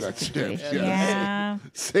 smelt it. That's it. situation. Yes. Yeah.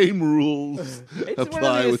 Same rules It's apply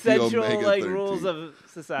one of the with the essential Omega like 13. rules of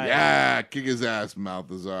society. Yeah, kick his ass,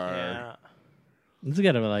 Malthazar. Yeah. This has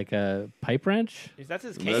got like a pipe wrench. That's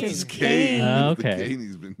his cane. That's his cane. Oh, That's the okay. cane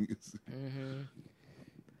he's been using.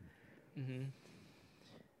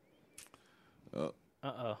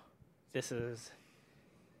 Uh-oh. This is...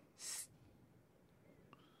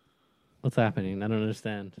 What's happening? I don't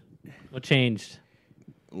understand. What changed?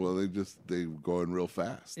 Well, they going real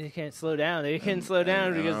fast. They can't slow down. They can't slow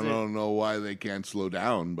down And because I don't know why they can't slow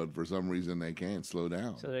down, but for some reason they can't slow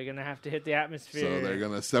down. so they're gonna have to hit the atmosphere. So they're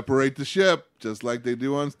gonna separate the ship just like they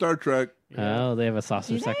do on Star Trek. Oh, they have a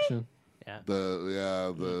saucer section. Yeah.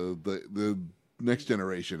 The Next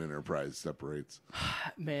Generation Enterprise separates.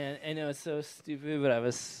 Man, I know it's so stupid, but I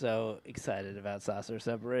was so excited about saucer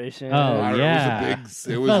separation. Oh, yeah. It was a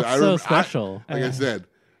big. It was Felt I so rem- special. Like I said,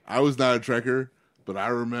 I was not a Trekker, but I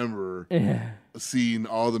remember seeing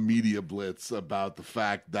all the media blitz about the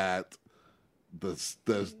fact that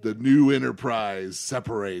the new Enterprise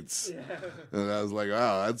separates, and I was like,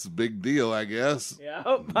 "Oh, that's a big deal, I guess." Yeah,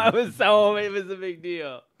 I was so it was a big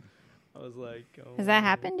deal. I was like, oh. Has that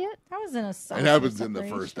happened yet? That was in a It happens in the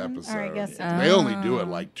first episode. Or I guess They only do it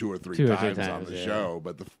like two or three times on the yeah. show,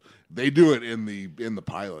 but they do it in the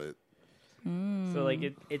pilot. So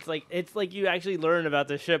like it's like you actually learn about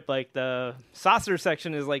the ship. Like the saucer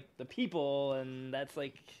section is like the people, and that's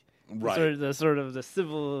like Right. the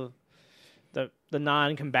civil, the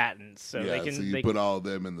non-combatants. So Yeah, they can so you they put all of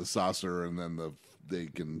them in the saucer, and then they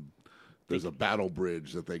can. There's a battle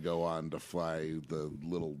bridge that they go on to fly the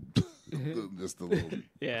little, just the little,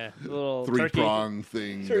 yeah, the little three turkey- prong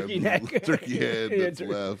thing, turkey neck, turkey head Yeah, that's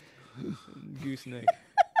left. gooseneck.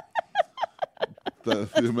 The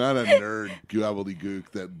amount of nerd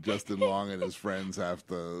gobbledygook that Justin Long and his friends have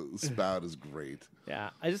to spout is great.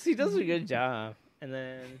 Yeah, he does a good job, and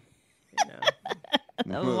then you know.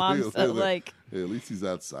 The mom's so like. Hey, at least he's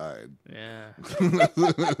outside. Yeah.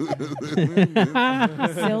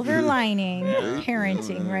 Silver lining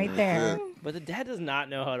parenting right there. But the dad does not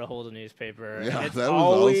know how to hold a newspaper. Yeah, It's that was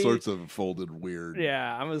always, all sorts of folded weird.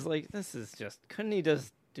 Yeah, I was like, this is just. Couldn't he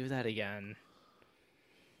just do that again?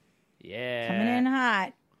 Yeah. Coming in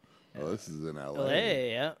hot. Oh, this is in L.A. LA,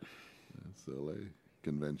 yeah. It's L.A.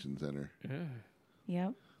 Convention Center.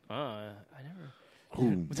 Yep. Oh, I never.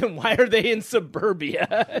 Ooh. Then why are they in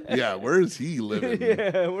suburbia? Yeah, where is he living?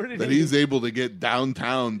 Yeah, where did that he- he's able to get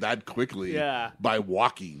downtown that quickly Yeah. by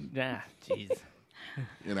walking. Yeah, jeez.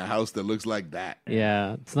 in a house that looks like that.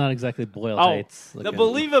 Yeah, it's not exactly Boyle Oh, Heights. the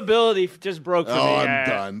believability just broke for me. Oh, I'm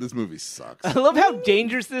done. This movie sucks. I love how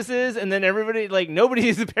dangerous this is, and then everybody, like, nobody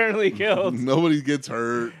is apparently killed. Nobody gets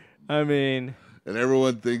hurt. I mean... And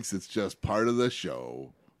everyone thinks it's just part of the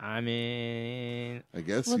show. I mean... I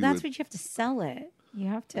guess Well, that's what you have to sell it. You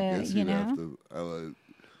have to, you know.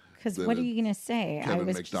 Because what are you going to say? Kevin I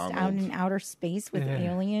was McDonald. just out in outer space with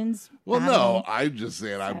aliens. Well, no, battling. I'm just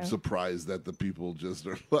saying I'm surprised that the people just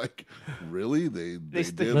are like, really? They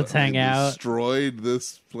did. Let's hang out. Destroyed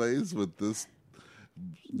this place with this.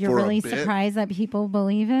 You're for a really bit? surprised that people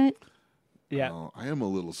believe it? Yeah. Well, I am a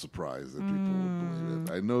little surprised that people would believe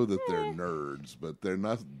it. I know that they're nerds, but they're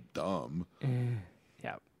not dumb.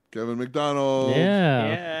 Yeah. Kevin McDonald. Yeah.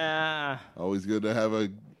 Yeah. Always good to have a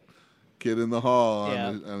kid in the hall Yep.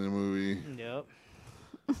 on a movie. Yep.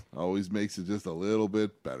 Always makes it just a little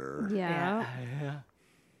bit better. Yeah.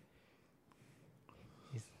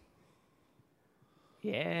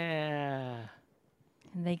 Yeah.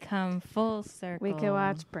 And they come full circle. We could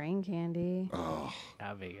watch Brain Candy. Oh,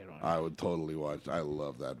 That'd be a good one. I would totally watch. I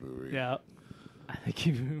love that movie. Yeah. I think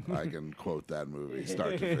you... I can quote that movie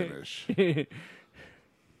start to finish.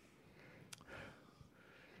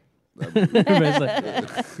 And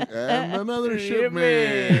another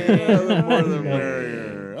shipment. Another more the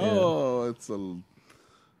merrier. Oh, it's a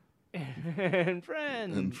and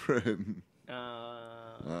friend. and friend.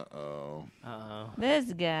 Uh-oh. This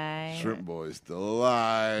guy. Shrimp Boy's still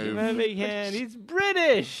alive. Give him a big hand. He's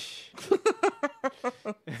British.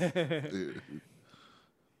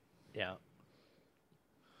 Yeah.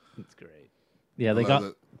 That's great. Yeah, I they love got.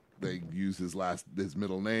 that they use his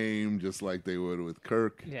middle name just like they would with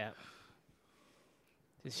Kirk. Yeah.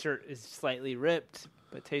 His shirt is slightly ripped,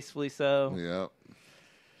 but tastefully so. Yeah.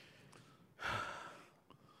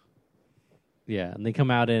 Yeah, and they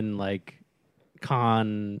come out in like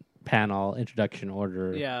con panel introduction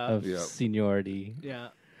order of Yep. seniority. Yeah.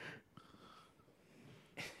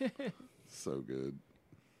 So good.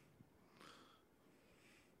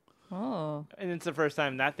 Oh. And it's the first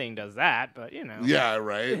time that thing does that, but you know. Yeah,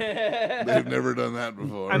 right. They've never done that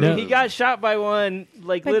before. I mean, he got shot by one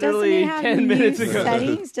like But literally doesn't it have 10 new minutes ago.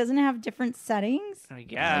 settings? Doesn't it have different settings? I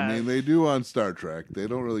guess. I mean, they do on Star Trek. They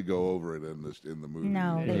don't really go over it in the movie.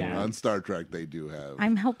 No, they don't. On Star Trek, they do have.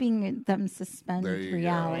 I'm helping them suspend There you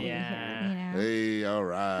reality go. here. You know? Hey, all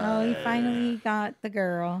right. Oh, he finally got the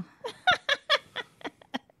girl.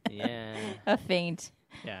 Yeah. A feint.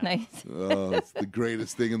 Yeah. Nice. Oh, it's the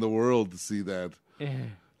greatest thing in the world to see that. Yeah.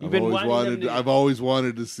 I've always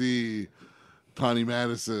wanted to see Tawny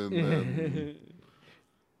Madison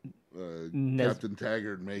and Captain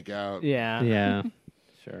Taggart make out. Yeah. Yeah.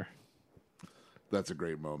 Sure. That's a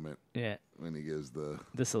great moment. Yeah. When he gives the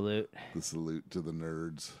salute. The salute to the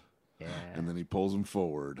nerds. Yeah. And then he pulls them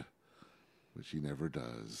forward, which he never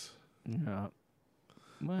does. No.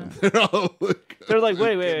 And they're all They're like,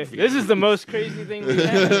 wait. This is the most crazy thing we've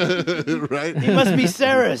had. Right? He must be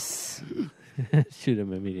Saris. Shoot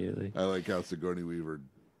him immediately. I like how Sigourney Weaver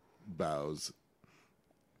bows.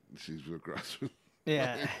 She's across from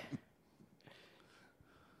Yeah.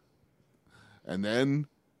 And then,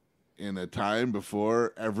 in a time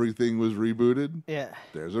before everything was rebooted,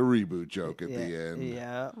 there's a reboot joke at the end.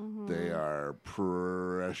 Yeah. They are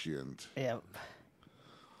prescient. Yep.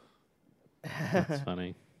 That's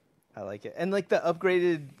funny. I like it. And like the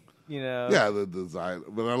upgraded, you know. Yeah, the design.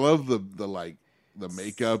 But I love the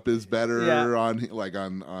makeup is better on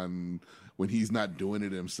when he's not doing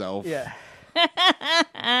it himself. Yeah.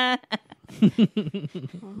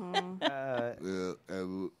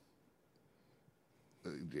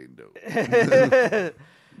 Jane Doe.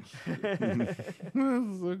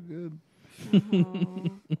 So good.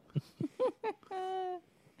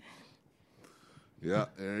 Yeah,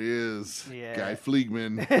 there he is. Yeah. Guy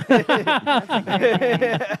Fleegman. I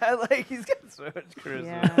like he's got so much charisma.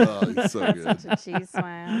 Yeah. Oh, he's so good. Such a cheese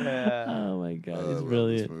smile. Yeah. Oh my god, I he's love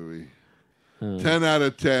brilliant. This movie. Oh. 10 out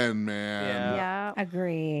of 10, man. Yeah.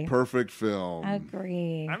 Agree. Perfect film.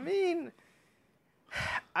 Agree. I mean,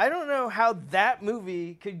 I don't know how that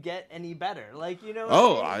movie could get any better. Like, you know.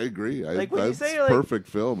 I agree. Like, when you that's say, like- perfect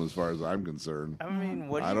film as far as I'm concerned. I mean,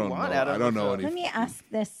 what do I you don't want know. out of I don't a know film? any- Let me ask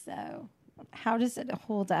this though: how does it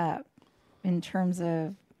hold up in terms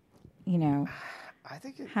of, you know, I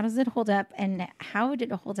think how does it hold up, and how would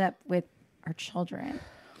it hold up with our children?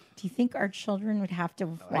 Do you think our children would have to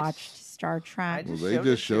watch Star Trek They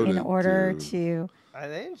just showed in it order to-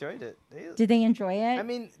 They enjoyed it. Did they enjoy it? I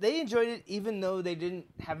mean, they enjoyed it even though they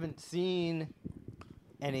haven't seen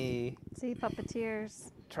any See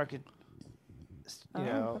puppeteers. you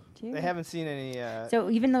know, too. they haven't seen any. So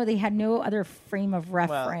even though they had no other frame of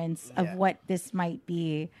reference of what this might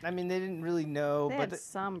be, I mean, they didn't really know. They but had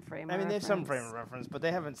some frame. I mean, of they have some reference. frame of reference, but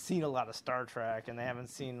they haven't seen a lot of Star Trek, and they haven't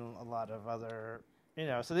seen a lot of other. You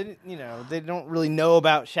know, so they didn't. You know, they don't really know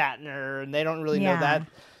about Shatner, and they don't really know that.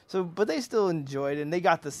 So, but they still enjoyed it, and they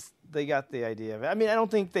got this. They got the idea of it. I mean, I don't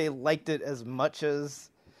think they liked it as much as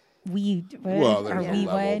we would. Well, there's a we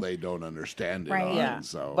level would. they don't understand it Right. on. Yeah.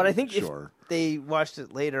 So, but I think sure. if they watched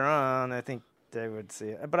it later on, I think they would see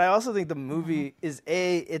it. But I also think the movie is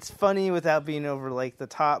it's funny without being over like the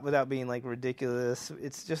top, without being like ridiculous.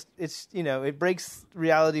 It's just you know, it breaks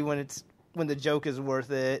reality when the joke is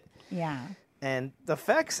worth it. Yeah. And the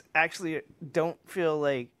effects actually don't feel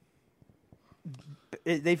like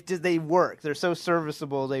they work. They're so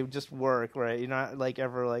serviceable. They just work, right? You're not like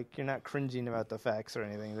ever like you're not cringing about the effects or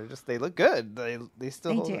anything. They look good. They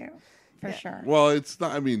still hold do it. for sure. Well, it's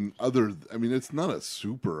not. I mean, it's not a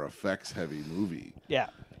super effects heavy movie. Yeah.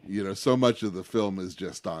 You know, so much of the film is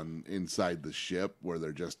just on inside the ship where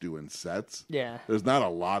they're just doing sets. Yeah. There's not a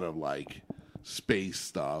lot of like space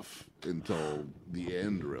stuff until the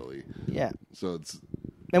end, really. Yeah. So it's.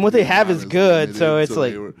 And what they have is good, so it's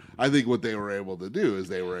like. I think what they were able to do is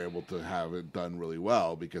they were able to have it done really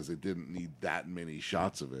well because they didn't need that many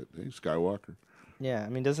shots of it. Hey, Skywalker. Yeah, I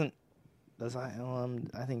mean, I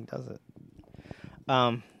think does it.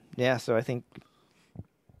 Yeah, so I think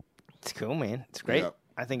it's cool, man. It's great. Yep.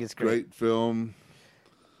 I think it's great. Great film.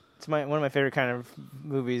 It's one of my favorite kind of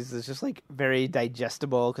movies. It's just like very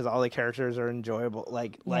digestible because all the characters are enjoyable,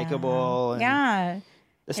 like likable. And Yeah.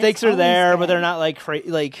 the stakes are there, but they're not like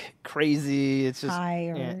crazy. It's just high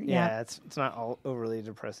or It's not all overly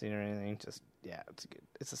depressing or anything. Just it's good.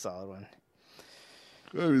 It's a solid one.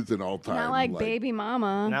 It's an all-time. Not like Baby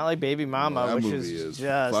Mama. Not like Baby Mama, that which movie is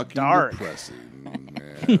fucking just dark. depressing,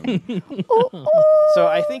 man. So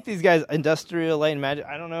I think these guys, Industrial Light and Magic,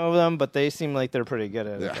 I don't know them, but they seem like they're pretty good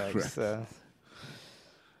at it. right. So.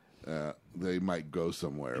 They might go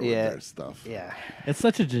somewhere with Yeah. their stuff. Yeah. It's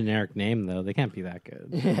such a generic name, though. They can't be that good.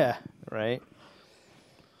 Yeah, right.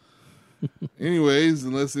 Anyways,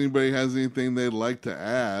 unless anybody has anything they'd like to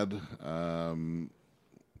add,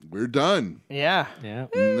 we're done. Yeah. Yeah.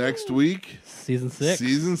 Next week, Season 6.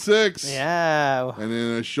 Season 6. Yeah. And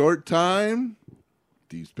in a short time,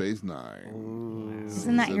 Deep Space Nine.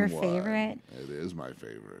 Isn't that your Season 1. favorite? It is my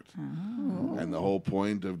favorite. Oh. And the whole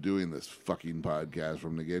point of doing this fucking podcast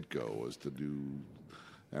from the get-go was to do...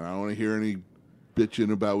 And I don't want to hear any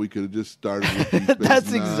bitching about we could have just started with Deep Space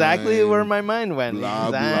That's Nine, exactly where my mind went. blah,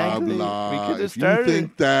 exactly. blah, blah. We could have If started. you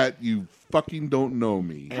think that, you fucking don't know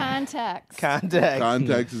me. Context.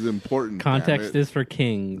 Context is important. Context damn it. is for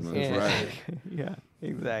kings. That's right. Yeah,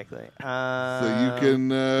 exactly. So you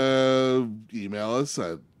can email us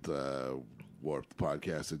at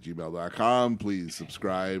warpedpodcast@gmail.com. Please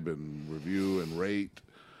subscribe and review and rate.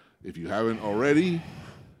 If you haven't already,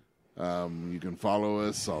 you can follow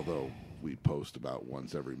us, although we post about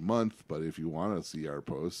once every month. But if you want to see our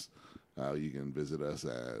posts, you can visit us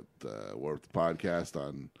at Warped Podcast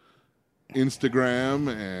on Instagram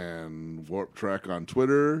and Warp Trek on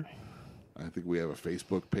Twitter. I think we have a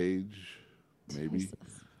Facebook page, maybe. We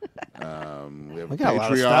have We a got a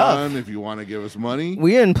lot of stuff. Patreon if you want to give us money.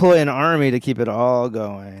 We employ an army to keep it all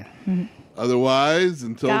going. Otherwise,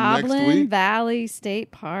 until Goblin next week. Valley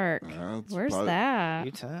State Park. That's Where's probably- that?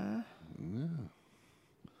 Utah. Yeah.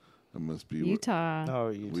 That must be Utah. Oh,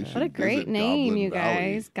 we Utah. should What a great visit name, Goblin you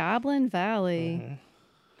Valley. guys. Goblin Valley.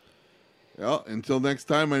 Well, until next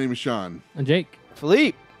time, my name is Sean. And Jake.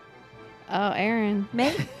 Philippe. Oh, Aaron.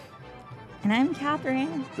 Me. And I'm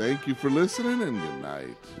Catherine. Thank you for listening, and good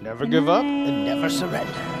night. Never give up and never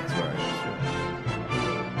surrender. That's right.